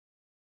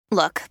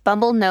Look,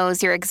 Bumble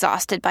knows you're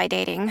exhausted by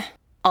dating.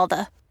 All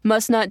the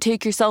must not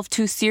take yourself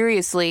too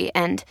seriously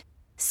and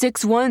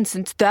 6'1"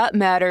 since that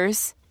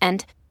matters.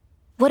 And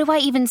what do I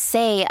even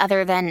say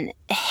other than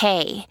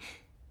hey?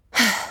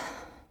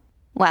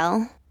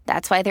 Well,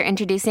 that's why they're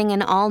introducing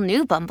an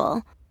all-new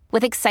Bumble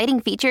with exciting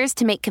features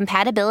to make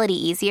compatibility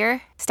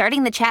easier,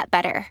 starting the chat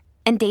better,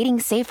 and dating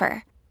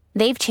safer.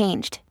 They've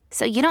changed,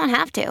 so you don't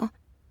have to.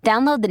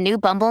 Download the new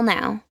Bumble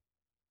now.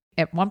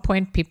 At one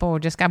point, people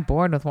just got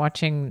bored with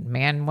watching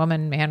man,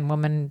 woman,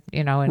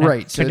 in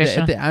right. a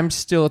traditional... So I'm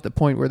still at the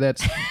point where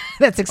that's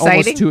that's exciting.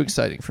 Almost too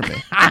exciting for me.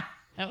 I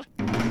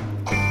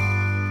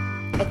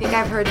think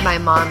I've heard my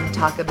mom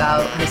talk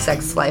about her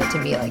sex life to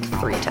me like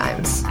 3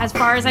 times. As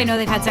far as I know,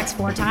 they've had sex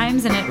 4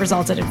 times, and it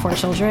resulted in 4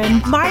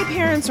 children. My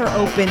parents are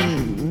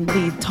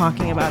openly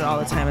talking about it all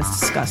the time. It's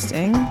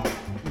disgusting.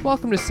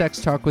 Welcome to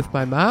Sex Talk with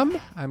my mom.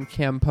 I'm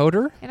Cam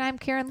Potter. And I'm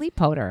Karen Lee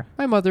Potter.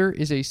 My mother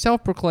is a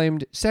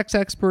self-proclaimed sex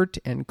expert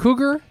and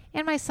cougar.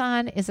 And my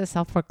son is a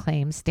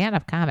self-proclaimed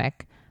stand-up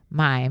comic,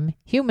 mime,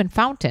 human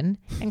fountain,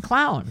 and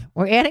clown.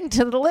 We're adding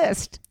to the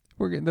list.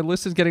 The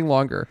list is getting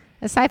longer.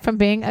 Aside from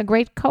being a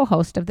great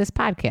co-host of this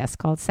podcast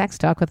called Sex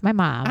Talk with my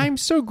mom. I'm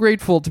so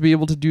grateful to be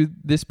able to do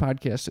this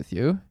podcast with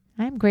you.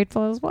 I'm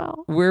grateful as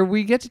well. Where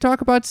we get to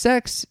talk about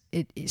sex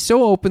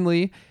so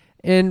openly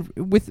and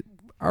with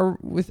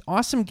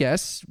awesome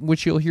guests,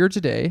 which you'll hear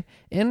today,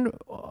 and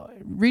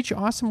reach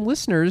awesome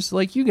listeners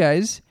like you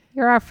guys.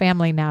 You're our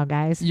family now,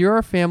 guys. You're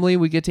our family.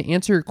 We get to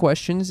answer your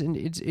questions, and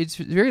it's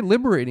very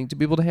liberating to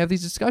be able to have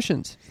these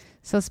discussions.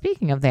 So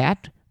speaking of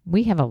that,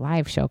 we have a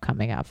live show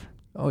coming up.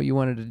 Oh, you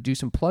wanted to do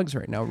some plugs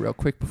right now real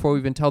quick before we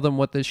even tell them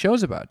what the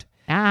show's about.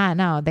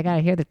 No, they got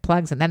to hear the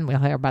plugs, and then we'll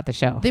hear about the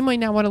show. They might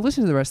not want to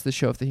listen to the rest of the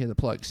show if they hear the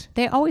plugs.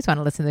 They always want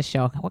to listen to the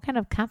show. What kind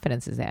of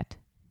confidence is that?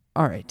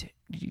 All right.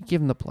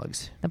 Give them the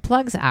plugs. The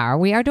plugs are,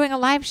 we are doing a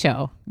live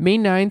show. May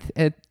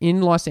 9th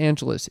in Los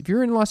Angeles. If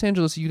you're in Los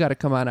Angeles, you got to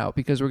come on out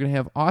because we're going to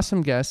have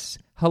awesome guests,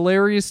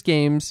 hilarious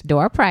games.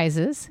 Door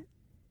prizes.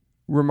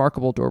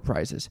 Remarkable door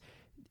prizes.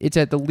 It's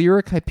at the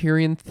Lyric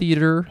Hyperion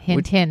Theater.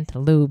 Hint,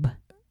 lube.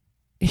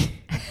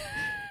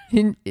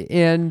 And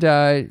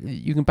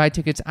you can buy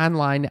tickets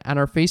online on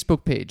our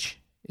Facebook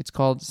page. It's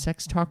called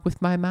Sex Talk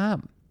with My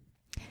Mom.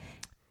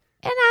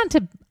 And on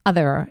to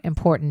other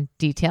important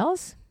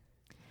details.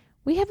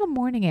 We have a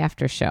morning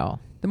after show.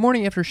 The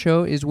morning after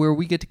show is where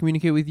we get to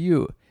communicate with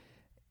you.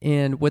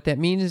 And what that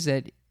means is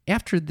that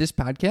after this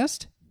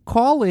podcast,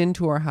 call in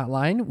to our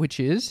hotline, which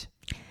is...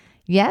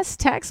 Yes,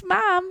 text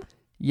mom.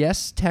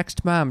 Yes,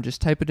 text mom.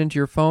 Just type it into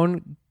your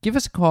phone. Give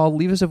us a call.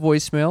 Leave us a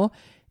voicemail.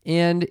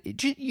 And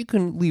you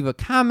can leave a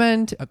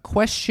comment, a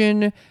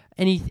question,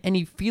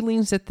 any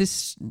feelings that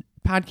this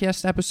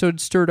podcast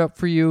episode stirred up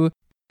for you.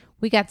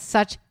 We got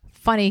such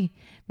funny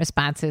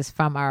responses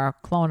from our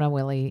Clona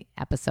Willie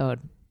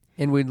episode.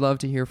 And we'd love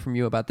to hear from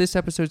you about this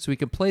episode so we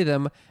can play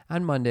them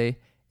on Monday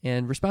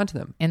and respond to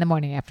them. In the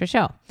morning after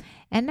show.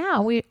 And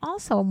now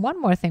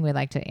one more thing we'd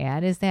like to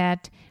add is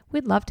that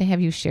we'd love to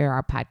have you share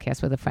our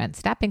podcast with a friend.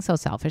 Stop being so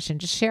selfish and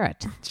just share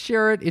it.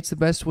 Share it. It's the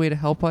best way to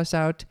help us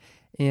out.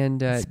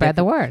 And spread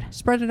the word.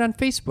 Spread it on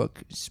Facebook.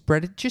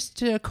 Spread it just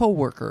to a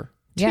coworker.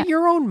 To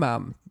your own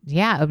mom.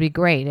 Yeah, it would be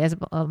great. As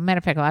a matter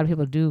of fact, a lot of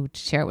people do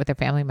share it with their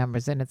family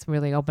members, and it's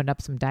really opened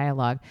up some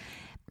dialogue.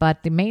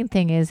 But the main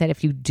thing is that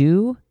if you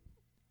do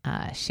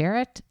share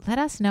it, let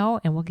us know,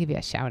 and we'll give you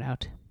a shout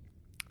out.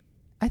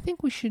 I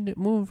think we should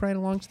move right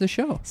along to the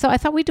show. So I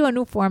thought we'd do a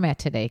new format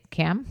today,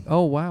 Cam.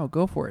 Oh, wow.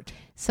 Go for it.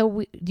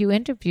 So you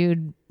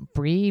interviewed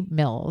Bree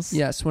Mills.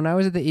 Yes. When I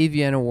was at the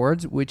AVN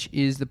Awards, which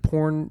is the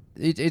porn...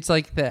 It's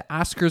like the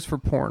Oscars for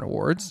porn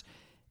awards.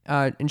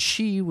 And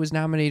she was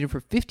nominated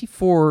for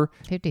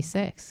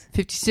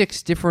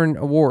 56 different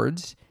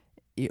awards,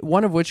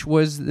 one of which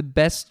was the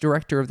Best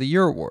Director of the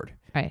Year award.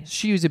 Right.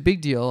 She was a big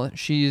deal.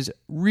 She's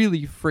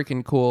really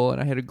freaking cool, and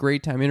I had a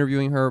great time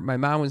interviewing her. My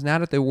mom was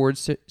not at the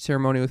awards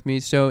ceremony with me,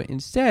 so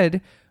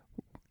instead,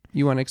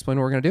 you want to explain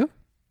what we're going to do?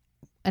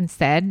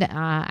 Instead,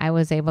 I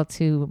was able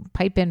to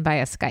pipe in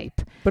via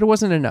Skype. But it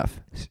wasn't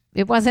enough.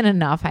 It wasn't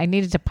enough. I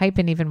needed to pipe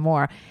in even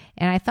more.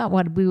 And I thought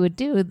what we would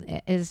do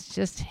is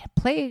just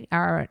play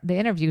the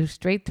interview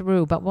straight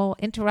through, but we'll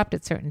interrupt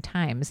at certain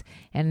times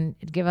and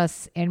we're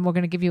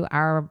going to give you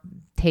our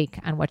take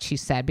on what she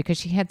said, because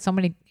she had so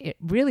many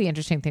really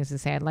interesting things to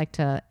say. I'd like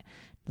to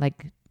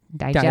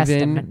digest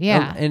them.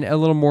 And a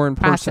little more in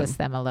person. Process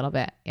them a little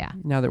bit. Yeah.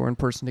 Now that we're in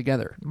person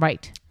together.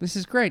 Right. This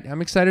is great.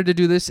 I'm excited to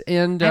do this.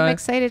 And I'm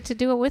excited to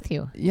do it with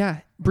you.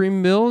 Yeah. Bree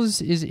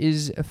Mills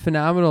is a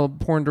phenomenal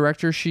porn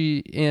director.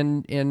 She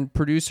and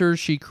producer.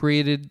 She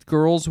created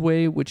Girls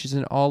Way, which is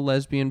an all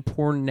lesbian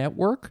porn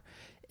network.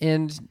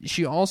 And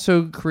she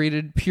also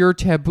created Pure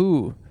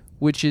Taboo,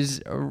 which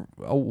is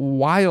a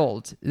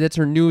wild, that's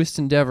her newest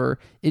endeavor.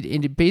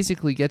 It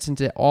basically gets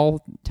into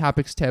all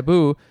topics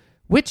taboo,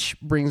 which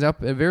brings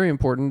up a very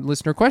important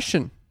listener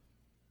question.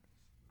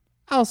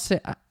 I'll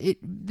say,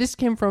 this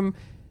came from,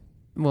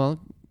 well,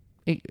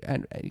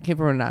 it came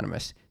from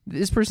anonymous.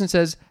 This person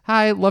says,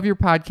 "Hi, love your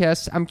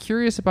podcast. I'm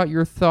curious about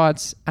your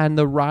thoughts on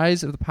the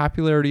rise of the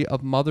popularity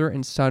of mother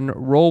and son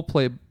role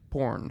play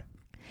porn."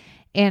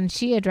 And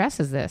she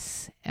addresses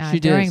this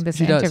She during does.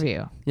 this interview.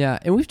 Does. Yeah,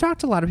 and we've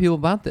talked to a lot of people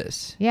about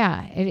this.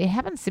 Yeah, it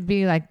happens to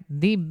be like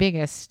the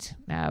biggest.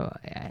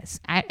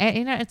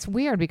 It's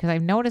weird because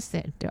I've noticed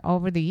that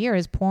over the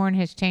years, porn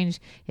has changed.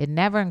 It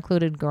never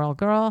included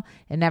girl.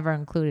 It never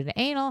included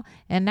anal,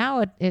 and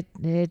now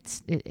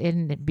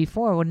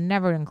before it would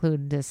never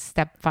include this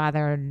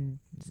stepfather and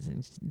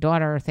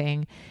daughter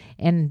thing.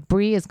 And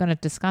Bree is going to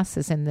discuss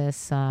this in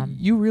this.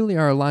 You really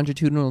are a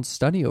longitudinal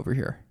study over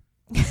here.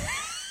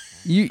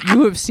 You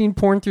have seen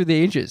porn through the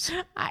ages.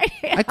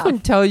 I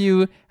couldn't tell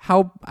you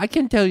how. I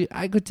could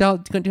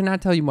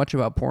not tell you much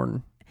about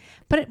porn.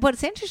 But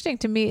what's interesting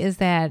to me is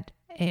that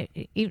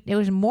it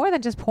was more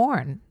than just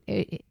porn.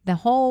 The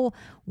whole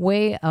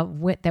way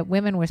that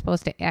women were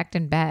supposed to act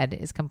in bed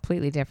is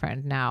completely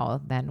different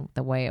now than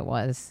the way it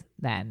was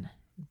then.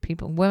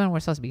 Women were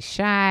supposed to be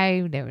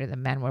shy. The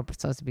men were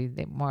supposed to be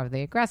more of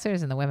the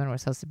aggressors, and the women were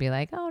supposed to be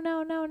like, "Oh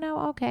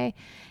no, okay."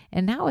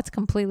 And now it's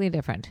completely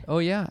different. Oh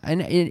yeah,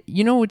 and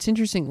what's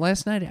interesting?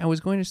 Last night I was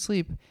going to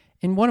sleep,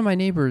 and one of my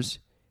neighbors,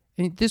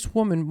 and this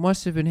woman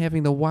must have been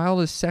having the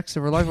wildest sex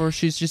of her life, or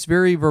she's just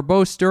very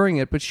verbose during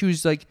it. But she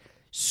was like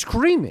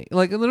screaming,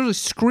 like literally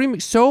screaming,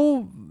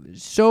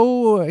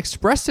 so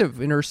expressive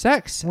in her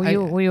sex.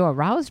 Were you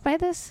aroused by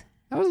this?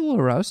 I was a little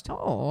aroused.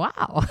 Oh,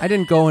 wow. I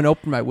didn't go and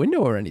open my window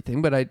or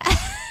anything, but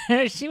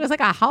she was like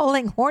a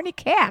howling, horny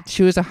cat.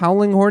 She was a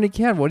howling, horny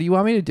cat. What do you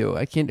want me to do?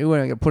 I can't do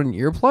it. I got to put in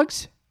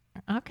earplugs?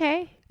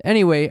 Okay.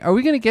 Anyway, are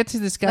we going to get to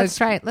this guy's... Let's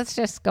try it. Let's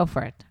just go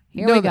for it.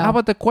 Here we go. How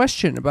about the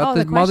question about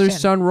the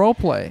mother-son role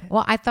play?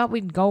 Well, I thought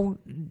we'd go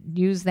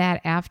use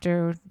that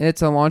after...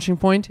 It's a launching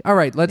point? All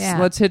right,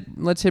 let's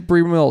hit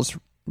Bree Mills.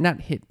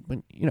 Not hit, but,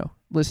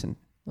 listen.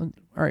 All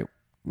right,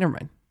 never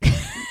mind.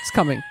 It's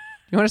coming.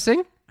 You want to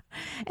sing?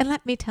 And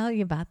let me tell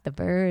you about the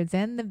birds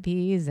and the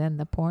bees and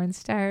the porn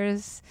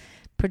stars,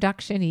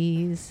 production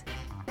ease.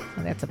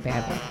 Oh, that's a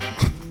bad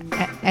one.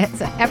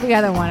 Every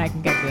other one I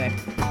can get good.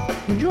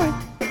 Enjoy.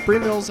 Bree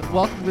Mills,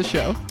 welcome to the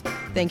show.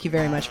 Thank you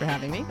very much for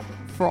having me.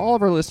 For all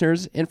of our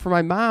listeners, and for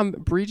my mom,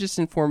 Bree just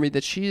informed me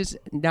that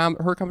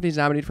her company is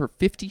nominated for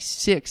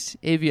 56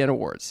 AVN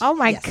Awards. Oh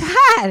my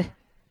God.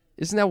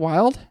 Isn't that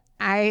wild?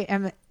 I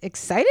am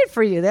excited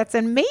for you. That's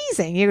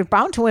amazing. You're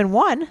bound to win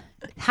one.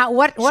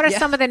 What are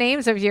some of the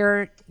names of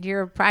your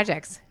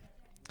projects?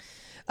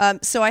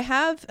 So I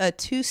have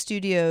 2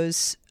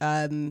 studios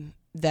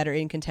that are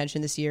in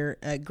contention this year.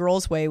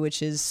 Girls Way,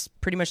 which is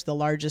pretty much the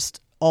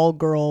largest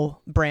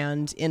all-girl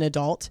brand in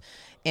adult.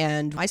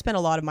 And I spent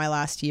a lot of my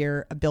last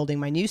year building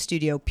my new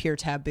studio, Pure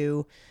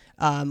Taboo,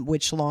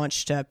 which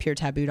launched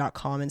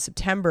puretaboo.com in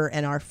September.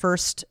 And our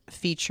first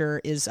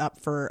feature is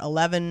up for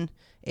 11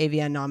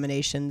 AVN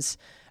nominations,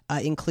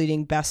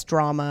 including Best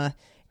Drama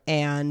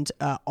and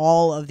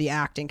all of the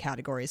acting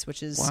categories,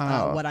 which is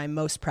what I'm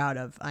most proud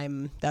of.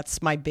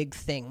 That's my big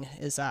thing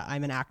is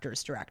I'm an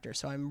actor's director,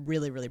 so I'm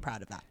really, really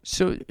proud of that.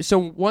 So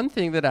one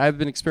thing that I've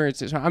been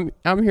experiencing, so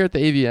I'm here at the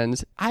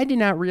AVNs. I did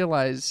not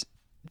realize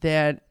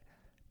that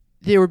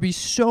there would be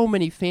so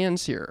many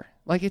fans here.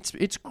 Like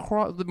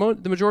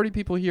the majority of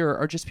people here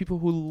are just people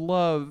who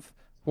love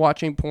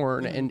watching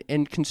porn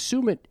and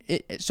consume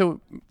it.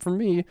 So for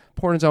me,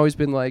 porn has always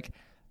been like,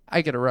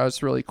 I get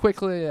aroused really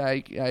quickly.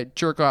 I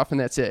jerk off and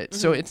that's it. Mm-hmm.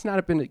 So it's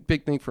not been a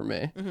big thing for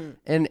me. Mm-hmm.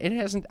 And it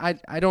hasn't,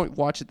 I don't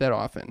watch it that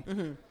often.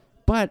 Mm-hmm.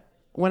 But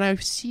when I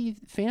see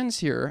fans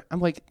here, I'm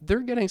like,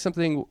 they're getting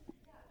something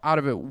out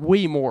of it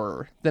way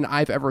more than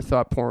I've ever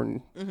thought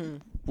porn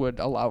would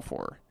allow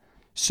for.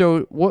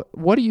 So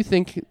what do you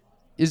think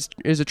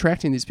is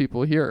attracting these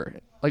people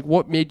here? Like,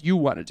 what made you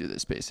want to do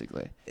this,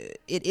 basically?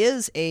 It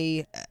is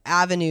a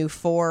avenue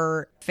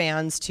for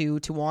fans to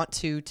want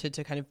to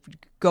kind of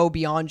go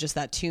beyond just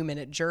that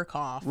 2-minute jerk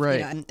off,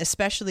 right? And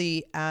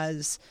especially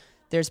as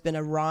there's been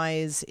a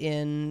rise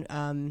in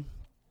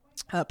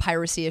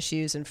piracy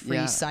issues and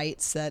free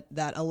sites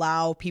that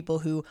allow people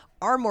who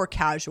are more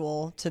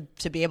casual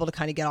to be able to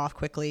kind of get off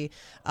quickly.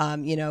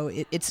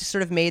 It's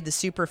sort of made the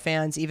super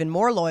fans even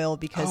more loyal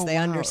because they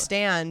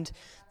understand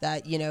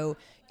that,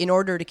 in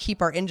order to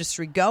keep our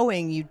industry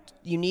going,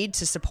 you need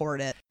to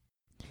support it.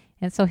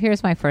 And so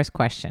here's my first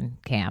question,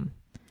 Cam.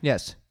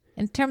 Yes.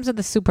 In terms of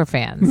the super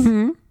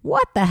fans,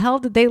 what the hell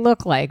did they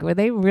look like? Were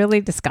they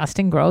really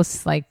disgusting,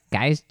 gross, like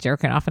guys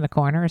jerking off in a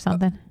corner or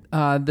something?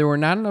 There were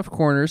not enough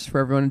corners for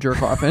everyone to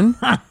jerk off in.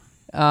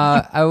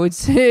 I wouldn't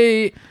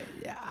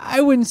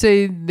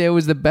say there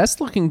was the best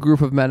looking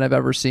group of men I've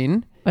ever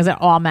seen. Was it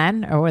all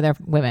men or were there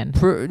women?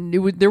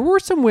 There were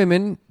some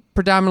women,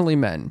 predominantly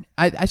men.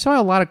 I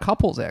saw a lot of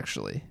couples,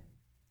 actually.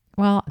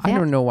 Well, I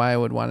don't know why I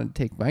would want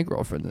to take my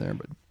girlfriend there,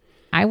 but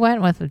I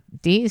went with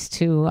Dee's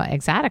to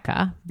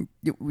Exotica.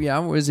 Yeah,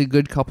 was it a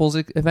good couples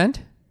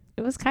event?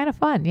 It was kind of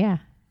fun, yeah.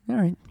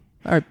 All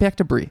right, back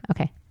to Bree.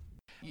 Okay.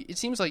 It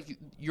seems like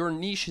your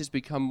niche has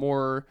become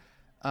more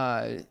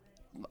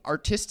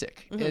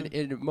artistic and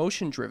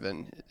emotion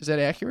driven. Is that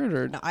accurate?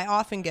 Or I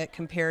often get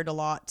compared a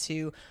lot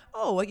to,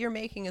 what you're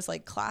making is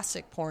like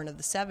classic porn of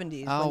the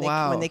 70s.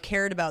 Oh, when they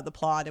cared about the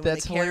plot and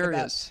That's when they cared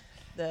hilarious.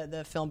 about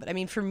the film. But I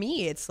mean, for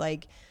me, it's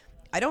like,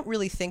 I don't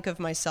really think of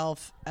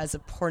myself as a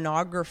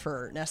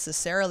pornographer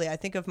necessarily. I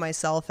think of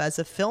myself as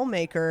a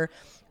filmmaker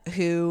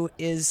who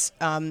is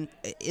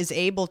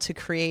able to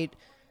create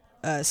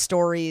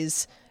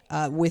stories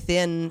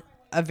within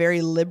a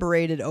very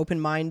liberated,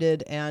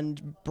 open-minded,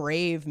 and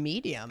brave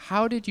medium.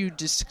 How did you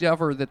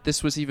discover that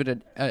this was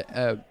even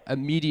a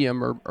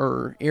medium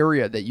or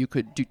area that you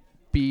could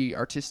be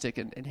artistic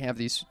and have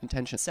these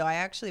intentions? So I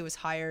actually was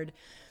hired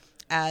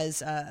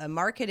as a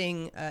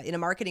marketing in a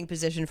marketing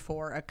position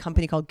for a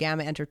company called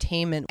Gamma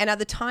Entertainment. And at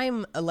the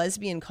time,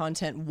 lesbian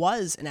content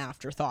was an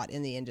afterthought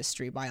in the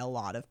industry by a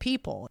lot of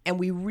people. And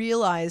we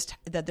realized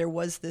that there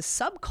was this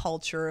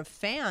subculture of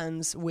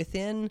fans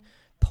within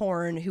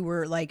porn who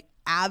were like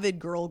avid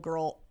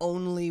girl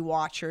only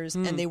watchers,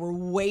 and they were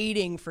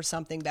waiting for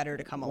something better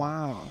to come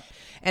along. Wow.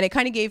 And it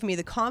kind of gave me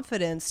the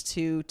confidence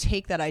to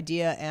take that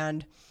idea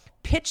and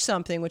pitch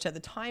something which at the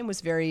time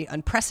was very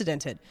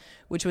unprecedented,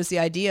 which was the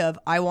idea of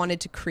I wanted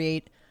to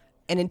create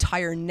an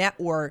entire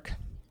network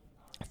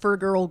for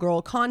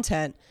girl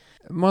content.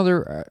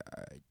 Mother,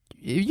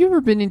 have you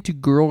ever been into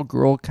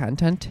girl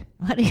content?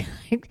 What do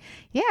you?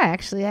 Yeah,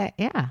 actually,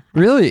 yeah.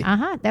 Really?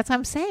 That's what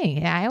I'm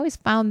saying. I always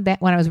found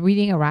that when I was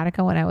reading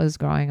erotica when I was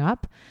growing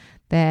up,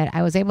 that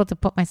I was able to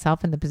put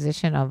myself in the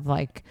position of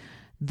like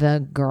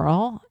the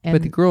girl. And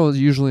But the girl is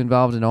usually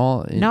involved in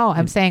all. no,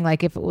 I'm saying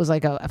like if it was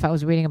like if I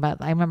was reading about,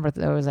 I remember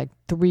there was like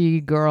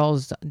 3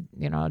 girls,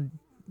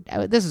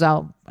 this is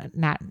all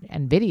not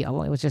in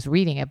video. It was just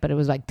reading it, but it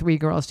was like 3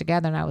 girls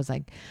together. And I was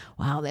like,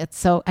 wow, that's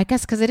so, I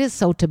guess because it is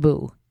so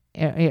taboo.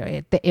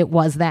 It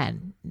was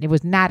then. It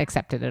was not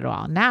accepted at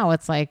all. Now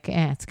it's like,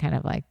 it's kind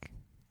of like,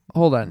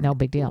 Hold on. no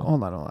big deal.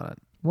 Hold on.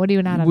 What do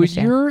you not Was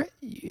understand?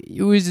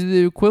 it was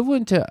the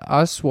equivalent to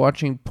us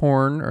watching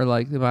porn or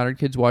like the modern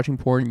kids watching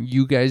porn,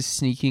 you guys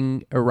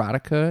sneaking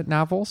erotica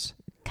novels?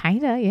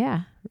 Kinda,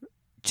 yeah.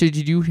 So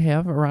did you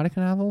have erotica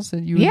novels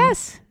that you?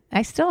 Yes,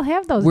 I still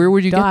have those. Where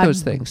would you get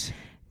those things?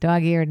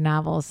 Dog-eared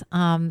novels.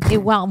 One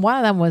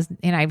of them was,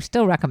 and I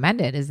still recommend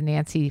it, is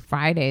Nancy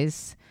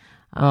Friday's.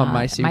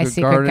 My Secret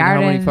Garden.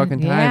 How many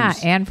fucking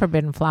times? Yeah, and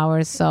Forbidden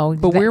Flowers. So,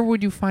 But where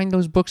would you find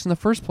those books in the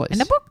first place? in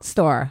the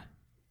bookstore.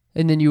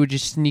 And then you would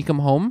just sneak them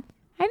home?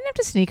 I didn't have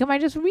to sneak them. I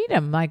just read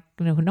them. Like,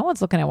 no one's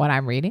looking at what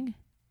I'm reading.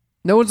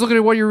 No one's looking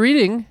at what you're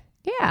reading.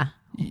 Yeah.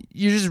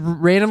 You're just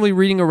randomly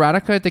reading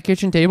erotica at the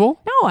kitchen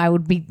table? No, I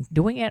would be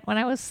doing it when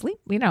I was asleep.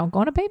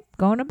 Going to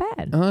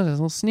bed. Oh, that's a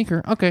little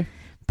sneaker. Okay.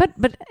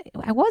 But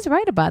I was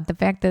right about the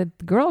fact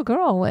that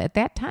girl at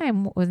that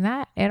time was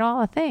not at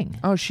all a thing.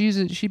 Oh, she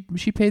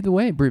paved the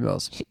way, Brie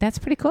Mills. That's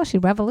pretty cool. She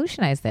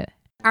revolutionized it.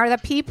 Are the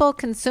people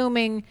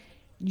consuming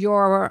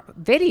your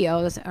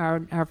videos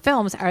or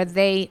films, are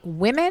they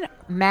women,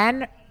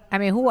 men? I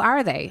mean, who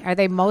are they? Are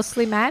they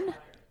mostly men?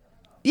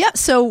 Yeah,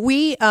 so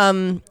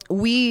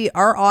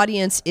our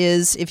audience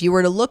is, if you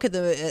were to look at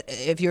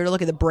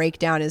the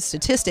breakdown in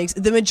statistics,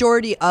 the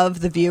majority of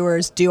the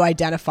viewers do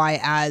identify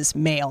as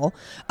male,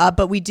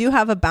 but we do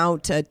have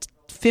about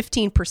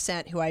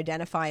 15% who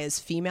identify as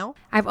female.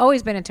 I've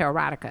always been into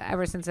erotica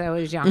ever since I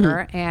was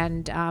younger,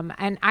 and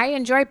I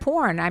enjoy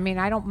porn. I mean,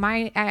 I don't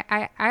mind.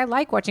 I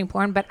like watching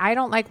porn, but I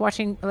don't like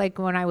watching, like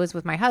when I was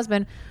with my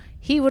husband,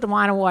 he would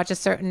want to watch a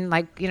certain,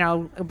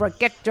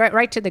 get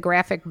right to the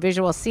graphic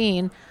visual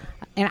scene,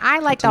 and I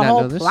like the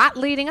whole plot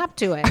leading up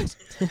to it.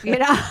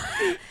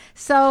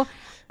 So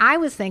I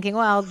was thinking,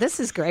 well, this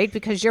is great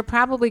because you're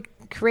probably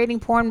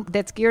creating porn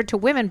that's geared to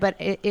women, but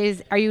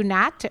are you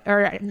not?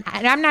 Or I'm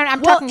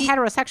talking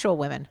heterosexual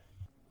women.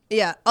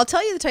 Yeah, I'll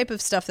tell you the type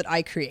of stuff that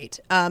I create.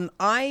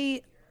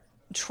 I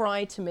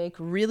try to make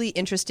really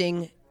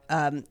interesting,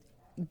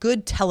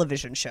 good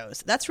television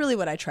shows. That's really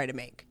what I try to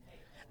make.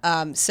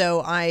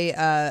 So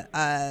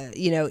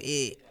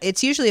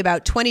it's usually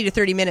about 20 to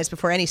 30 minutes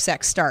before any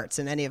sex starts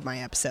in any of my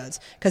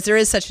episodes, because there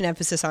is such an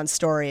emphasis on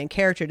story and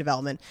character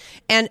development.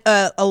 And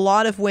a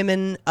lot of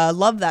women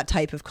love that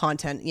type of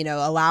content,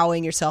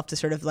 allowing yourself to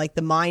sort of like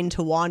the mind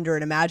to wander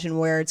and imagine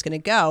where it's going to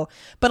go.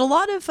 But a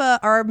lot of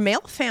our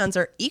male fans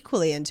are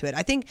equally into it.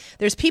 I think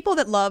there's people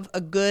that love a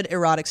good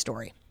erotic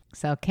story.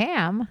 So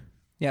Cam,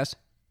 Yes.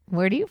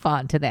 where do you fall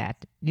into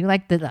that? Do you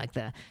like the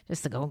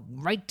just to go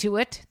right to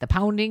it, the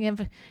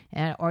pounding,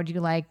 or do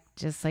you like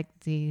just like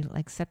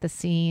set the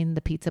scene?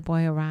 The pizza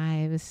boy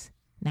arrives,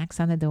 knocks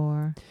on the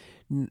door.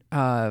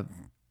 I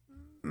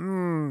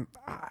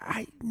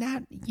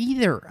not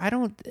either. I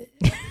don't.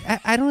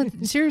 I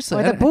don't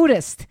seriously. Or the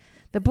Buddhist.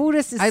 The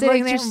Buddhist is I'd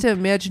sitting like there. just to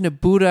imagine a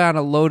Buddha on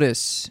a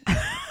lotus,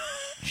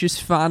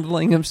 just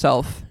fondling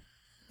himself,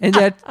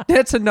 and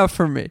that's enough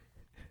for me.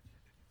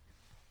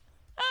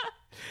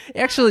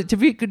 Actually, to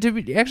be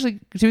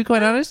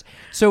quite honest,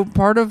 so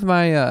part of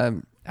my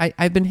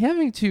I've been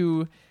having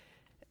to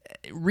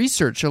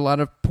research a lot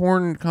of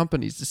porn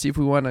companies to see if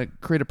we want to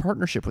create a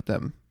partnership with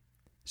them.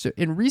 So,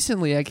 and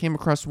recently I came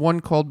across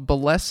one called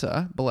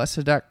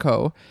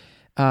Bellesa.co,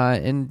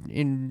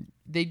 and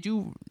they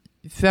do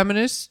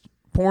feminist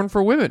porn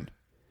for women,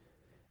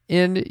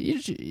 and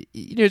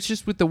it's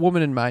just with the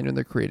woman in mind when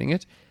they're creating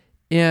it.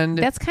 And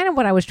that's kind of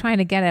what I was trying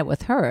to get at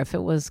with her. If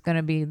it was going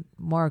to be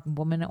more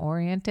woman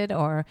oriented,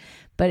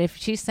 but if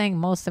she's saying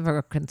most of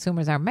her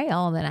consumers are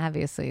male, then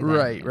obviously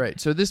right.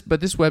 So this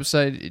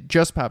website it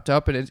just popped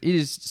up, and it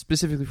is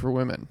specifically for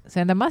women.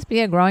 So there must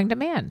be a growing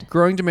demand.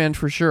 Growing demand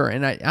for sure.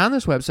 And on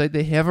this website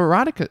they have an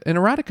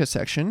erotica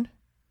section.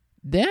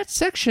 That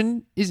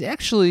section is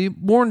actually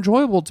more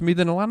enjoyable to me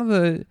than a lot of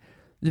the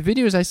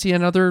videos I see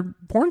on other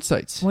porn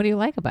sites. What do you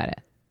like about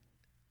it?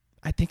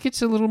 I think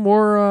it's a little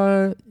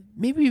more.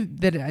 Maybe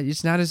that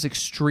it's not as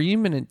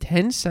extreme and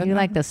intense. You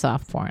like the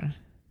soft porn.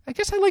 I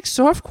guess I like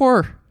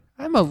softcore.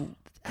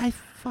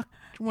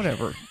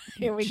 Whatever.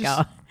 Here we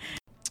go.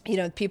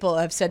 People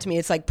have said to me,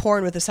 it's like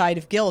porn with a side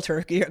of guilt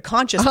or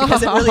conscious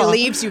because it really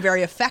leaves you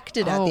very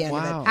affected at the end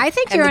of it. I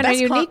think you're in a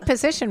unique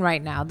position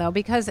right now, though,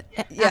 because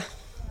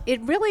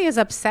it really is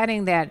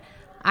upsetting that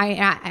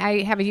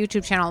I have a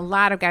YouTube channel. A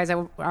lot of guys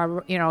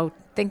are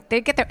think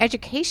they get their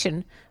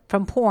education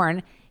from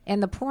porn.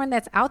 And the porn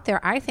that's out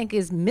there, I think,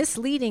 is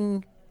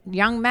misleading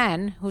young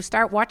men who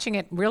start watching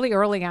it really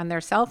early on their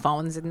cell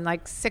phones in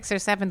like 6th or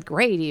 7th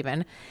grade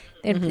even.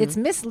 It's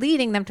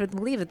misleading them to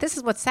believe that this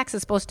is what sex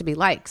is supposed to be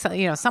like.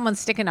 So, someone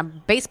sticking a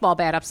baseball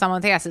bat up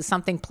someone's ass is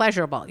something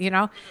pleasurable,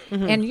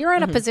 And you're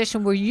in a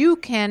position where you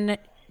can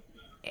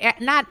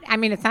it's not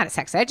a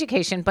sex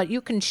education, but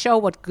you can show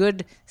what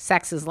good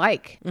sex is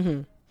like.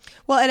 Mm-hmm.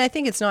 Well, and I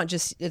think it's not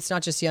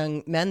just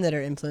young men that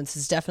are influenced.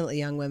 It's definitely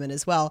young women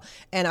as well.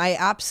 And I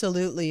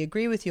absolutely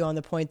agree with you on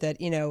the point that,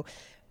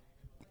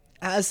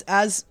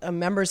 as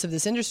members of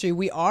this industry,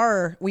 we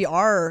are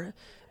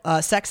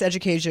sex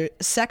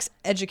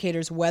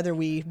educators, whether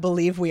we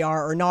believe we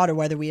are or not, or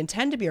whether we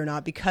intend to be or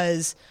not,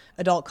 because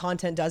adult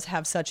content does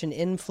have such an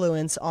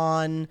influence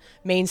on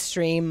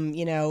mainstream,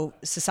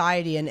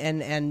 society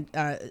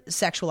and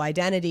sexual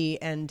identity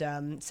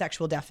and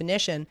sexual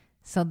definition.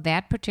 So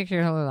that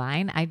particular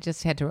line, I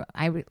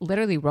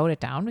literally wrote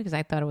it down because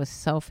I thought it was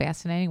so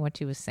fascinating what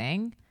she was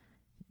saying.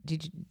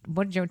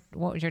 What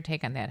was your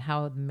take on that?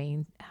 How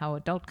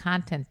adult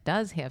content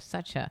does have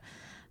such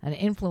an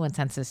influence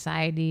on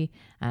society,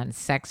 on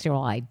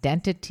sexual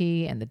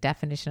identity, and the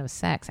definition of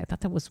sex. I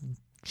thought that was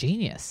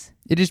genius.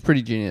 It is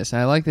pretty genius.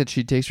 I like that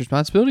she takes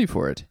responsibility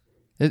for it.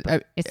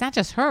 It's not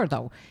just her,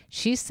 though.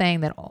 She's saying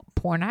that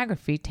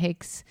pornography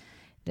takes...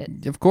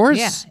 Of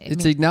course.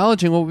 It's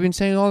acknowledging what we've been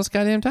saying all this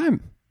goddamn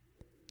time.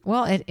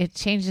 Well, it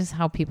changes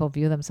how people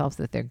view themselves,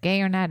 that they're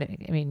gay or not.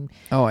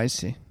 Oh, I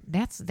see.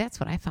 That's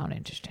what I found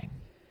interesting.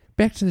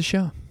 Back to the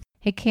show.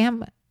 Hey,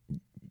 Cam,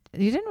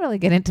 you didn't really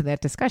get into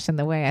that discussion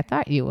the way I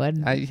thought you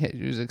would. I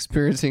was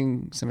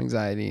experiencing some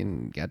anxiety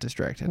and got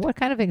distracted. What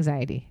kind of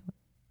anxiety?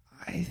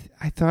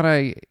 I thought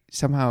I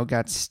somehow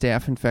got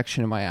staph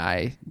infection in my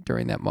eye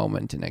during that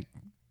moment, and it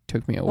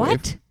took me away.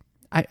 What?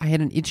 I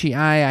had an itchy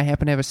eye. I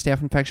happen to have a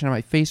staph infection on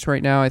my face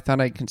right now. I thought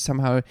I could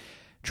somehow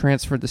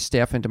transfer the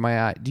staph into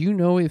my eye. Do you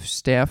know if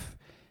staph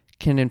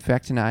can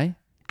infect an eye?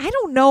 I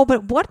don't know,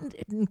 but what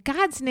in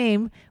God's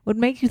name would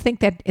make you think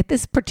that at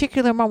this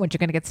particular moment you're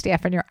going to get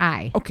staph in your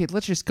eye? Okay,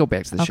 let's just go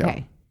back to the show.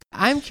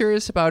 I'm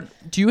curious about,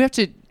 do you have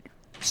to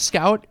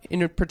scout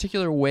in a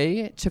particular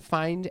way to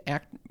find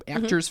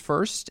actors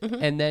first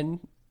and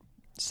then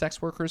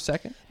sex workers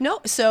second? No.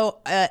 So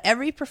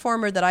every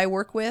performer that I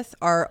work with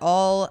are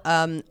all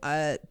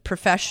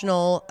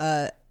professional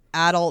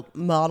adult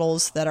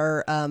models that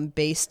are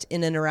based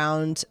in and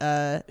around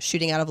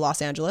shooting out of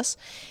Los Angeles.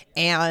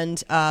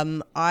 And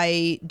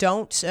I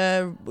don't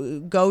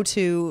go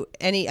to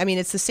any,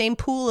 it's the same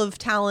pool of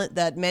talent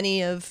that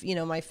many of,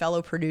 my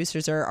fellow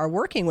producers are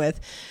working with.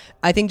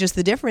 I think just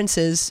the difference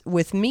is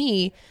with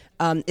me,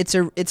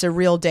 it's a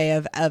real day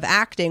of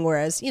acting,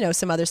 whereas,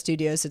 some other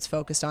studios, it's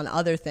focused on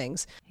other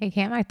things. Hey,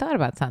 Cam, I thought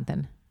about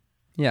something.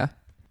 Yeah.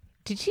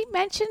 Did she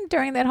mention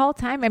during that whole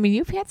time?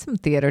 You've had some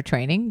theater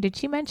training. Did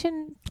she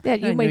mention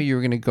that I knew you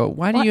were going to go.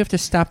 Why do you have to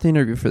stop the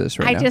interview for this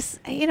right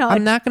now?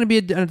 I'm not going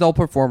to be an adult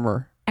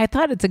performer. I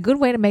thought it's a good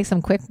way to make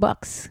some quick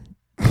bucks.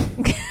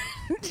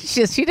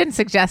 She didn't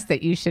suggest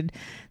that you should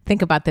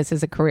think about this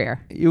as a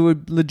career. It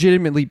would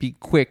legitimately be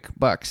quick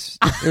bucks.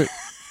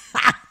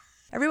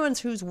 Everyone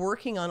who's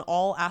working on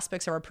all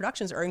aspects of our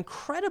productions are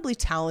incredibly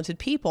talented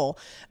people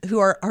who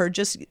are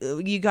just,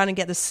 you're going to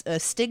get this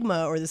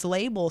stigma or this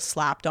label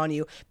slapped on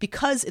you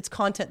because it's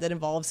content that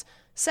involves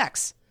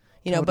sex.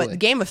 Totally. But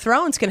Game of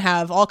Thrones can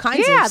have all kinds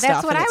of stuff. Yeah,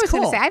 that's what I was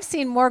going to cool. say. I've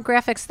seen more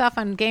graphic stuff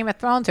on Game of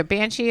Thrones or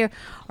Banshee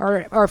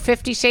or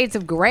 50 Shades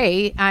of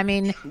Grey.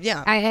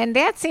 Yeah. And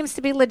that seems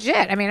to be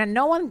legit.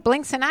 No one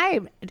blinks an eye,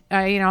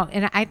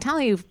 and I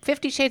tell you,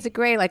 50 Shades of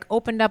Grey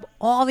opened up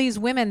all these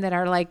women that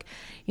are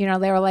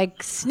they were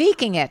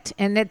sneaking it.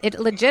 And it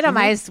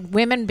legitimized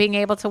women being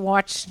able to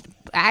watch,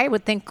 I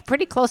would think,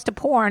 pretty close to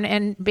porn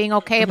and being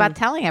okay about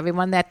telling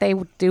everyone that they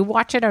do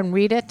watch it and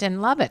read it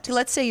and love it.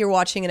 Let's say you're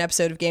watching an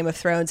episode of Game of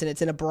Thrones and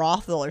it's in a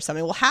brothel or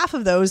something. Well, half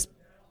of those,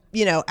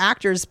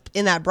 actors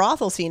in that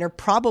brothel scene are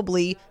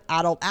probably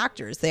adult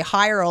actors. They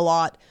hire a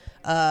lot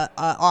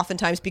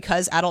oftentimes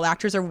because adult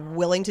actors are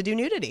willing to do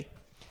nudity.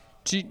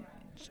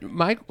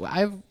 I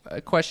have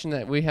a question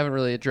that we haven't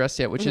really addressed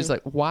yet, which is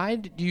like, why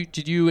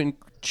did you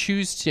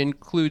choose to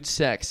include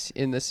sex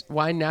in this?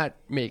 Why not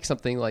make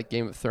something like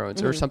Game of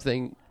Thrones or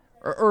something,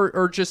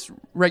 or just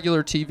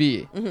regular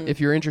TV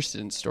if you're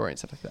interested in story and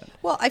stuff like that?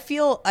 Well, I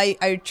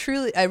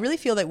really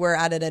feel that we're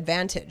at an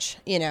advantage.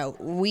 You know,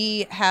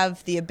 we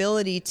have the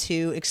ability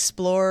to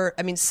explore.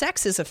 I mean,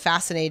 sex is a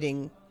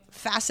fascinating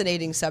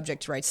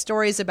subject to write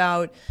stories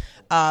about.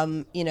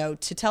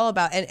 To tell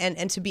about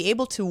and to be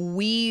able to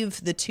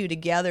weave the two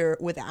together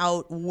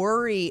without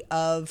worry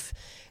of,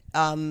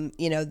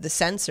 the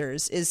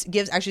censors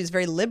is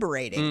very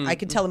liberating. I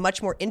could tell a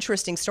much more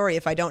interesting story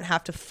if I don't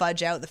have to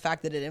fudge out the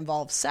fact that it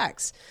involves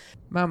sex.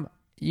 Mom,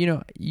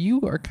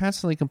 you are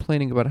constantly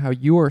complaining about how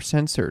you are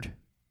censored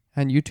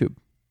on YouTube.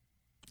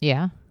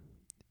 Yeah.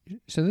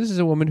 So this is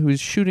a woman who is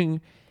shooting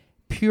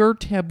pure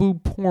taboo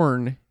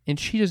porn, and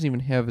she doesn't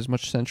even have as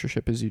much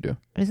censorship as you do.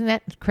 Isn't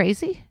that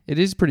crazy? It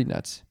is pretty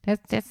nuts.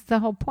 That's the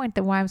whole point.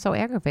 That why I'm so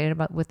aggravated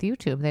with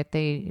YouTube, that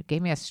they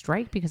gave me a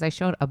strike because I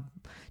showed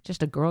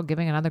just a girl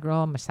giving another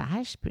girl a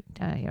massage,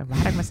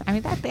 erotic massage. I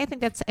mean, I think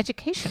that's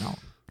educational.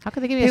 How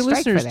could they give me a strike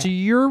listeners, for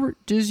that?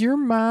 Does your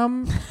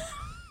mom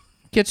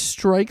get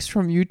strikes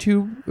from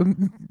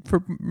YouTube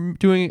for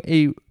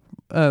doing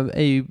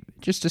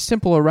just a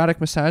simple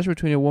erotic massage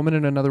between a woman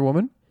and another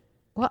woman?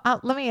 Well,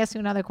 let me ask you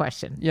another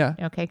question. Yeah.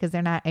 Okay, because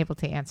they're not able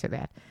to answer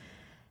that.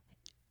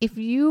 If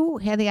you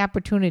had the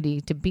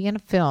opportunity to be in a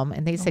film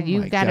and they said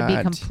you've got to be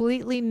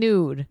completely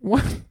nude,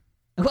 what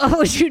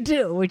would you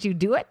do? Would you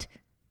do it?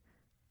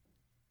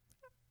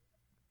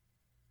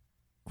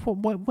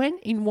 When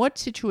in what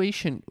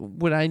situation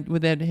would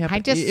that happen? I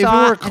just if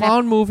saw it were a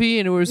clown movie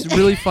and it was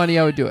really funny,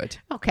 I would do it.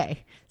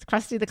 Okay, it's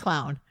Krusty the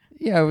Clown.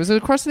 Yeah, it was a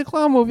Krusty the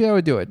Clown movie, I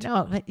would do it.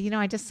 No, but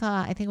I just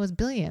saw, I think it was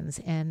Billions,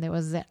 and there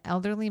was an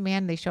elderly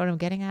man. They showed him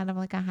getting out of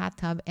like a hot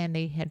tub, and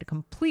they had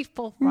complete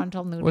full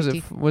frontal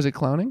nudity. Was it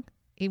clowning?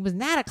 He was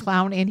not a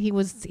clown, and he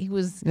was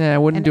I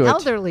wouldn't do an it.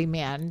 elderly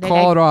man.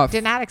 Call it off.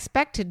 Did not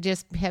expect to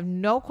just have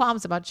no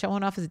qualms about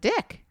showing off his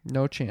dick.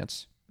 No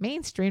chance.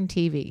 Mainstream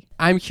TV.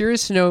 I'm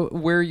curious to know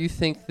where you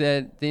think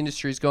that the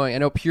industry is going. I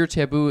know Pure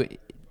Taboo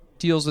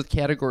deals with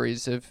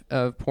categories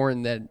of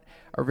porn that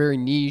are very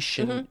niche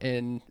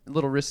and a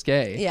little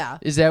risque. Yeah.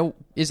 Is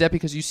that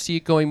because you see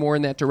it going more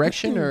in that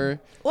direction, or?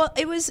 Well,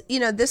 it was,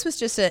 this was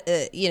just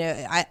this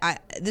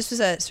was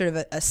a sort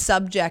of a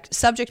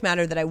subject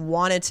matter that I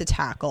wanted to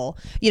tackle,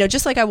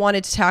 just like I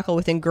wanted to tackle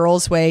within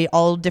Girls Way,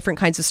 all different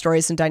kinds of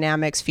stories and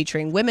dynamics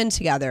featuring women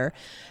together.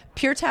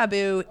 Pure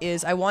Taboo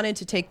is, I wanted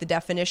to take the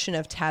definition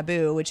of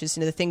taboo, which is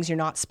the things you're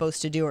not supposed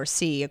to do or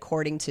see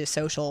according to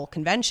social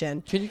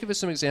convention. Can you give us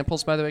some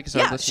examples, by the way?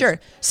 Yeah,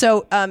 sure.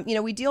 So,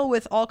 we deal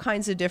with all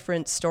kinds of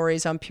different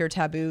stories on Pure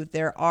Taboo.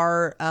 There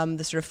are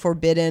the sort of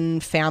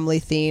forbidden family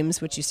themes,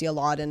 which you see a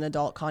lot in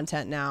adult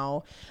content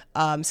now.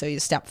 So you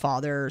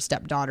stepfather,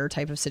 stepdaughter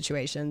type of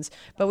situations.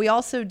 But we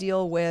also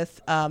deal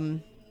with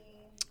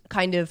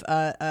kind of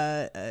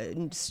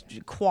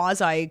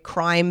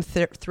quasi-crime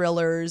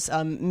thrillers,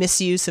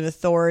 misuse of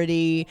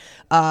authority,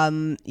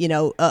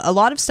 a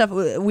lot of stuff.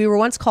 We were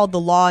once called the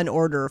Law and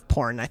Order of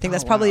porn. I think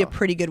that's probably a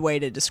pretty good way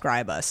to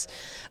describe us.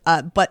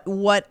 But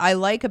what I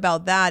like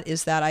about that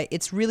is that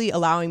it's really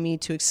allowing me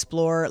to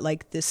explore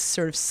like this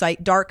sort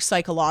of dark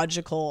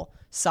psychological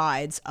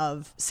sides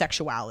of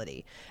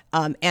sexuality.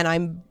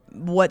 And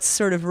what's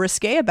sort of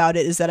risque about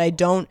it is that I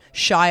don't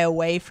shy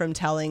away from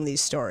telling these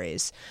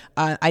stories.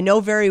 I know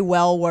very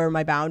well where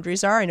my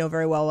boundaries are. I know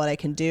very well what I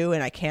can do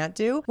and I can't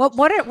do.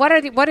 What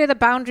are the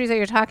boundaries that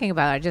you're talking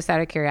about? Just out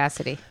of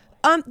curiosity.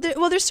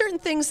 There's certain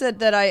things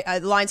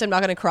that lines I'm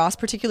not going to cross,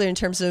 particularly in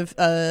terms of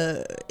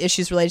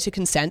issues related to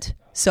consent.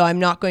 So I'm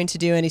not going to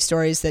do any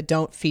stories that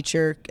don't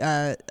feature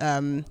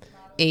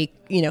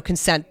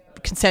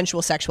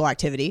consensual sexual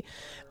activity.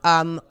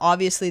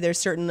 Obviously, there's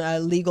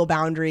certain legal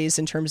boundaries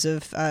in terms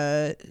of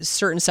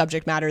certain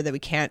subject matter that we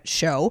can't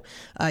show.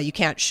 You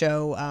can't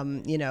show,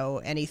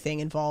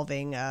 anything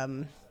involving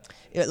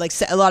like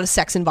a lot of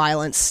sex and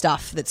violence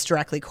stuff that's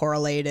directly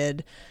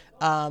correlated,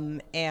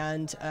 no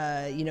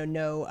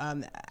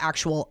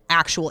actual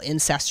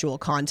incestual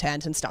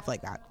content and stuff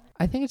like that.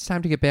 I think it's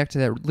time to get back to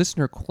that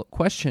listener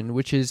question,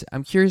 which is,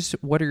 I'm curious,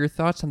 what are your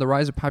thoughts on the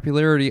rise of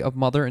popularity of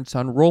mother and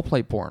son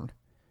roleplay porn?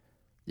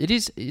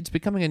 It's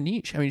becoming a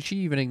niche. I mean, she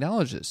even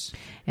acknowledges.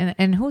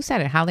 And who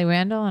said it? Holly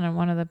Randall on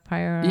one of the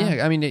prior...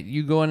 Yeah, I mean,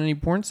 you go on any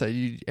porn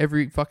site,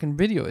 every fucking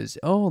video is,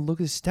 oh, look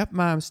at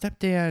stepmom,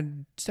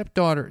 stepdad,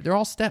 stepdaughter. They're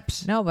all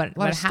steps. No, but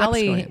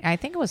Holly, I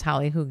think it was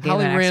Holly who gave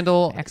an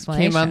Randall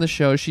explanation. Came on the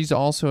show. She's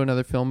also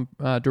another film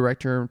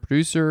director and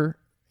producer.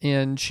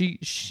 And she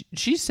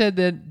said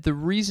that the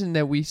reason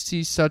that we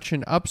see such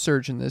an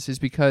upsurge in this is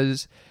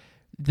because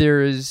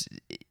there is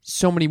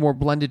so many more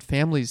blended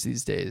families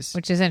these days,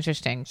 which is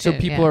interesting. So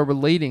people are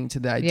relating to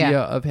the idea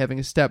of having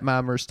a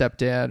stepmom or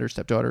stepdad or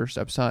stepdaughter or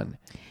stepson.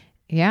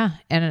 Yeah,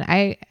 and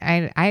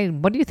I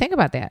what do you think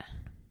about that?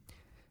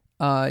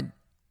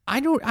 I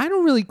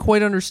don't really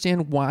quite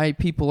understand why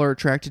people are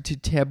attracted to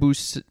taboo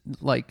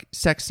like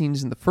sex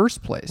scenes in the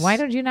first place. Why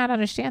don't you not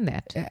understand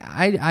that?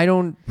 I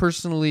don't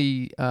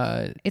personally.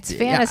 It's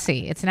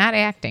fantasy. It's not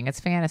acting. It's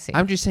fantasy.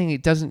 I'm just saying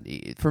it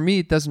doesn't. For me,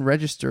 it doesn't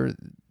register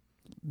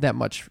that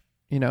much.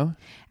 You know.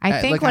 I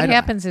think what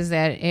happens is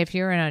that if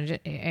you're in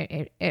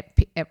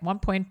at one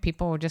point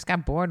people just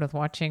got bored with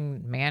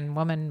watching man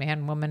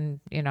woman.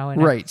 You know.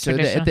 Right. So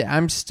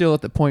I'm still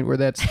at the point where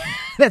that's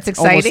that's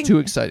exciting. Almost too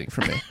exciting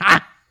for me.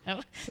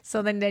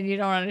 So then you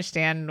don't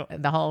understand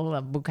the whole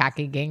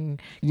bukkake gangbang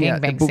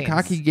the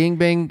bukkake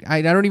gangbang.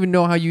 I don't even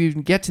know how you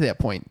even get to that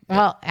point.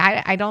 Well,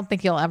 I don't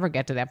think you'll ever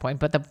get to that point.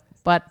 But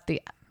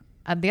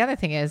the other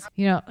thing is,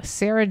 you know,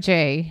 Sarah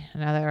J,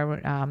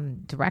 another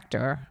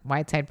director,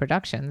 Whiteside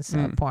Productions,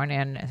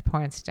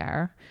 porn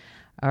star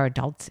or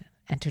adult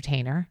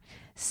entertainer,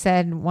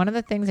 said one of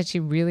the things that she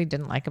really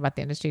didn't like about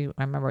the industry.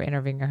 I remember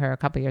interviewing her a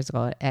couple years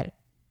ago at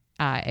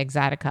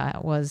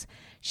Exotica, was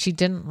she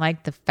didn't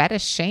like the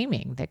fetish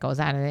shaming that goes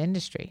on in the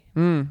industry.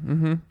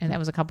 And that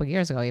was a couple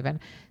years ago even.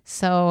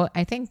 So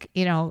I think,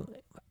 you know,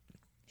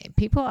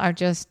 people are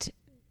just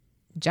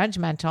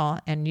judgmental,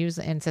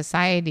 and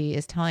society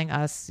is telling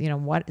us, you know,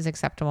 what is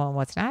acceptable and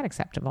what's not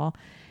acceptable.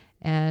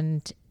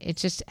 And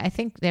it's just, I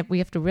think that we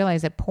have to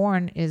realize that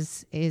porn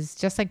is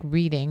just like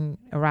reading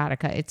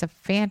erotica. It's a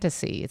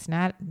fantasy. It's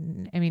not,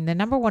 I mean, the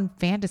number one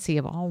fantasy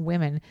of all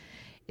women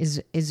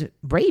is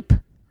rape.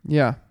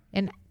 Yeah.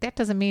 And that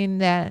doesn't mean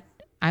that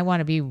I want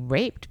to be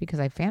raped because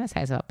I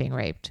fantasize about being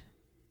raped.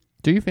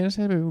 Do you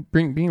fantasize about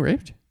being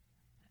raped?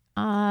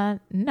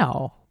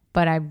 No.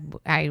 But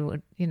I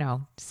would, you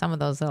know, some of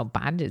those little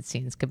bondage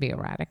scenes could be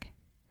erotic.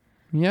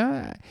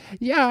 Yeah.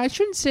 I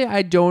shouldn't say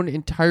I don't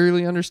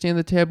entirely understand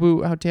the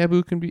taboo, how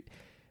taboo can be.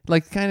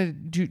 Like, kind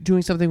of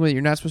doing something that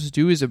you're not supposed to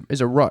do is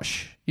a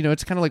rush. You know,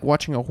 it's kind of like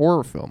watching a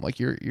horror film. Like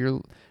you're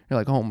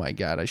like, oh my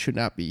god, I should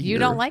not be here. You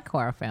don't like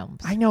horror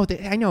films. I know.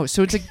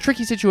 So it's a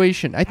tricky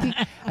situation. I think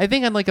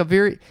I'm like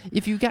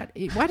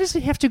why does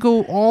it have to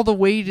go all the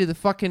way to the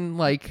fucking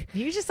like?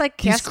 You just like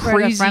these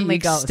Casper the Friendly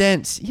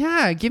extents. Ghost.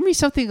 Yeah, give me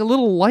something a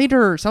little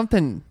lighter or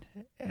something.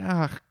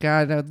 Oh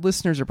god,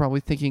 listeners are probably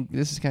thinking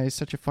this guy is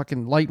such a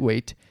fucking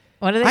lightweight.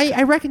 What are they?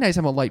 I recognize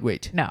I'm a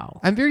lightweight. No,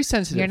 I'm very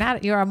sensitive. You're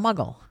not. You're a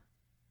muggle.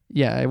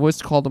 Yeah, I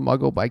was called a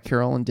muggle by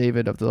Carol and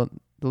David of the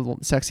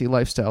sexy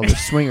lifestyle. They're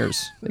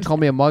swingers. They call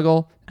me a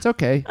muggle. It's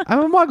okay. I'm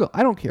a muggle.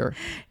 I don't care.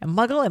 A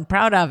muggle and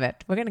proud of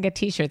it. We're going to get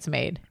T-shirts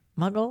made.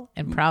 Muggle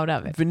and proud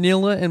of it.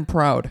 Vanilla and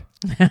proud.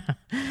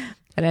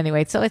 But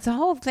anyway, so it's a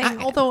whole thing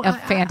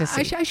of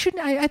fantasy. I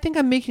shouldn't. I think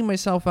I'm making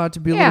myself out to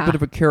be a little bit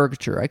of a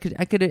caricature. I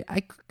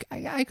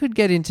could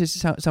get into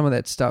some of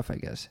that stuff, I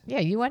guess. Yeah,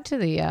 you went to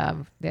the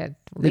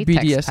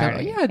BDSM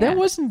party. Yeah,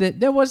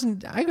 that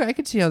wasn't. I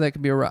could see how that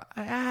could be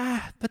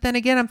but then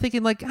again, I'm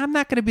thinking like I'm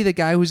not going to be the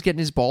guy who's getting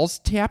his balls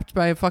tapped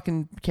by a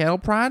fucking cattle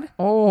prod.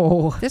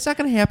 Oh, that's not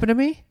going to happen to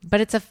me.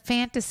 But it's a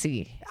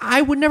fantasy.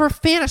 I would never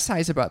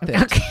fantasize about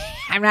that. Okay.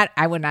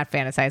 I would not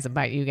fantasize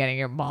about you getting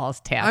your balls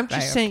tapped. I'm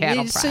just saying.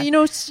 Cattle So, prod. you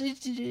know,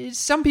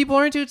 some people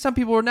are into it, some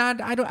people are not.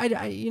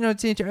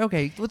 It's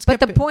okay. But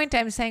the point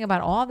I'm saying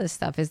about all this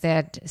stuff is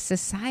that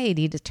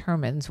society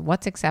determines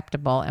what's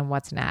acceptable and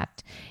what's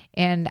not,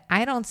 and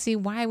I don't see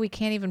why we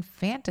can't even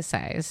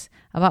fantasize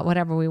about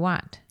whatever we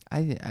want.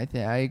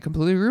 I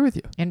completely agree with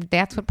you. And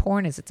that's what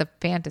porn is. It's a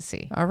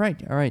fantasy. All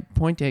right.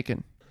 Point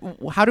taken.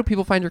 How do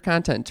people find your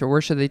content, or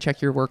where should they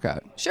check your work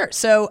out? Sure.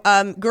 So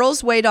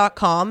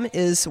girlsway.com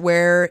is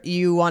where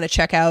you want to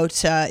check out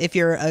if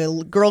you're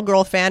a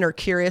girl fan or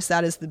curious.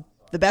 That is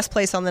the best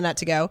place on the net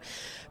to go.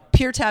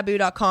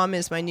 PureTaboo.com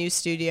is my new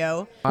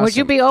studio. Awesome. Would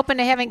you be open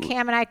to having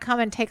Cam and I come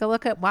and take a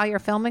look at while you're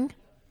filming?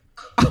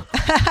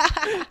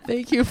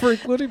 Thank you for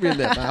including me in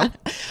that, Mom.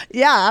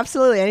 Yeah,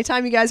 absolutely.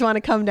 Anytime you guys want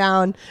to come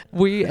down.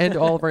 We end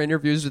all of our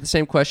interviews with the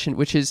same question,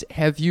 which is,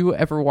 have you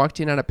ever walked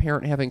in on a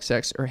parent having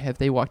sex, or have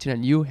they walked in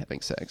on you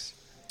having sex?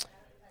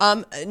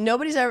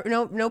 Nobody's ever,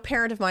 no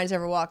parent of mine has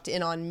ever walked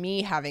in on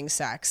me having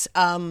sex.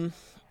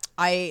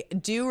 I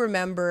do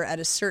remember at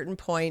a certain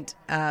point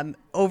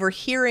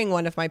overhearing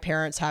one of my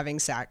parents having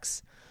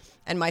sex.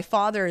 And my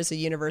father is a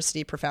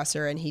university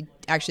professor, and he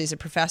actually is a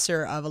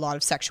professor of a lot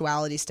of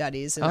sexuality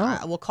studies.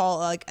 And we'll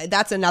call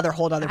that's another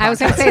whole other podcast. I was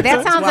going to say,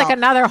 that sounds like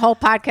another whole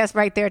podcast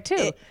right there,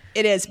 too.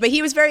 It is. But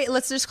he was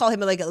let's just call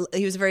him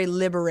he was a very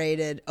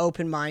liberated,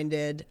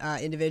 open-minded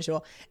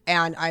individual.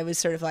 And I was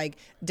sort of like,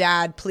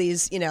 Dad,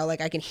 please,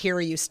 I can hear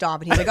you,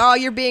 stop. And he's like, oh,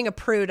 you're being a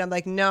prude. I'm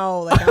like,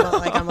 no,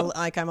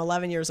 I'm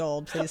 11 years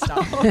old. Please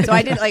stop. So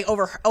I did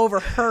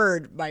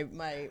overheard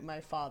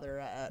my father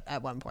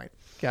at one point.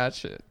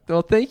 Gotcha.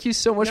 Well, thank you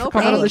so much for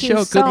coming thank on the you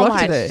show. so Good luck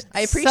much. today.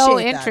 I appreciate so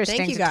that. interesting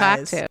Thank you to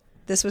guys. talk to.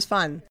 This was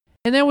fun.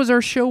 And that was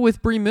our show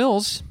with Bree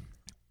Mills.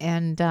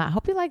 And I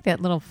hope you liked that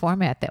little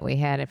format that we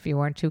had, if you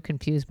weren't too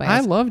confused by I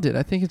us. loved it.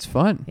 I think it's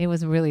fun. It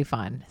was really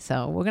fun.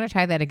 So we're going to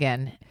try that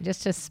again,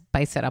 just to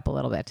spice it up a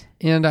little bit.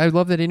 And I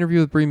love that interview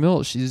with Bree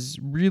Mills. She's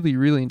really,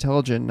 really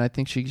intelligent, and I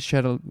think she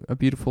shed a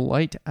beautiful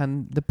light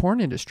on the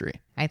porn industry.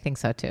 I think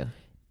so, too.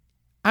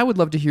 I would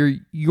love to hear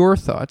your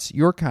thoughts,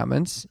 your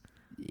comments.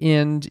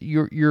 and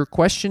your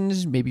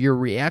questions, maybe your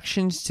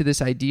reactions to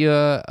this idea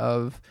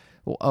of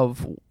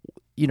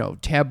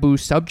taboo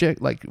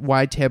subject, like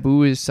why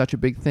taboo is such a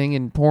big thing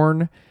in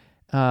porn.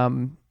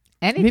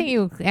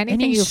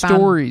 Any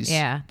stories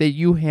found, that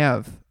you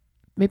have,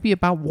 maybe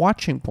about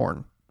watching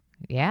porn.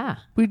 Yeah.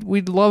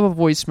 We'd love a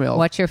voicemail.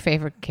 What's your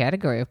favorite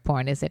category of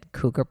porn? Is it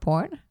cougar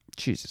porn?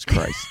 Jesus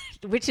Christ.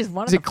 Which is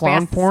one Is of it the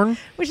clown porn?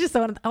 Which is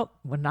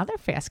another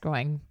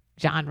fast-growing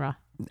genre.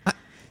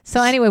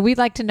 So anyway, we'd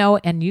like to know,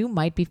 and you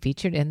might be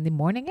featured in the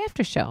morning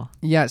after show.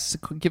 Yes.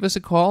 Give us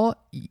a call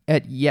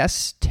at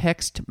Yes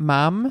Text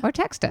Mom. Or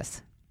text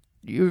us.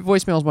 Your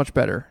voicemail is much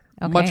better.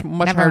 Okay, Much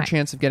never higher mind.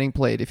 chance of getting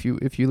played if you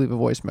leave a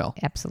voicemail.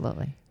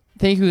 Absolutely.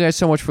 Thank you guys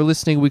so much for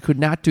listening. We could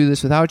not do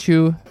this without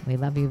you. We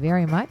love you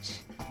very much.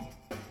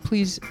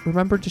 Please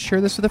remember to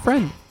share this with a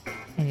friend.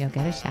 And you'll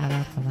get a shout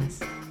out from us.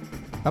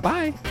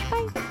 Bye-bye.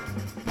 Bye.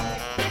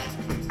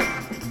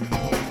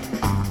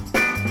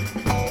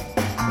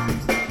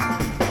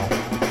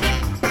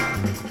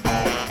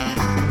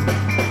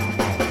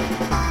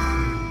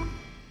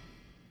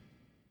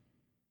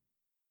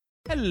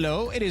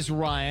 Hello, it is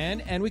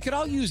Ryan, and we could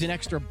all use an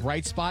extra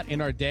bright spot in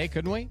our day,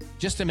 couldn't we?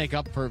 Just to make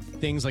up for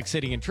things like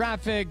sitting in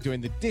traffic,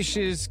 doing the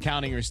dishes,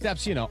 counting your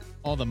steps,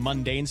 all the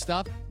mundane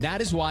stuff.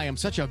 That is why I'm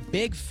such a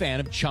big fan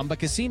of Chumba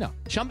Casino.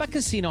 Chumba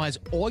Casino has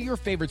all your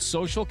favorite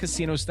social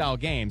casino-style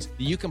games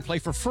that you can play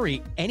for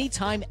free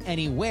anytime,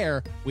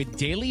 anywhere with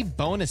daily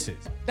bonuses.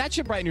 That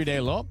should brighten your day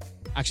a little.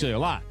 Actually, a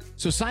lot.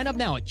 So sign up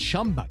now at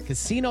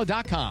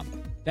ChumbaCasino.com.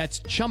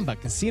 That's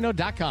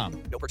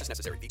ChumbaCasino.com. No purchase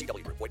necessary.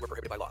 VGW Group. Void where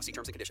prohibited by law. See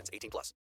terms and conditions. 18+.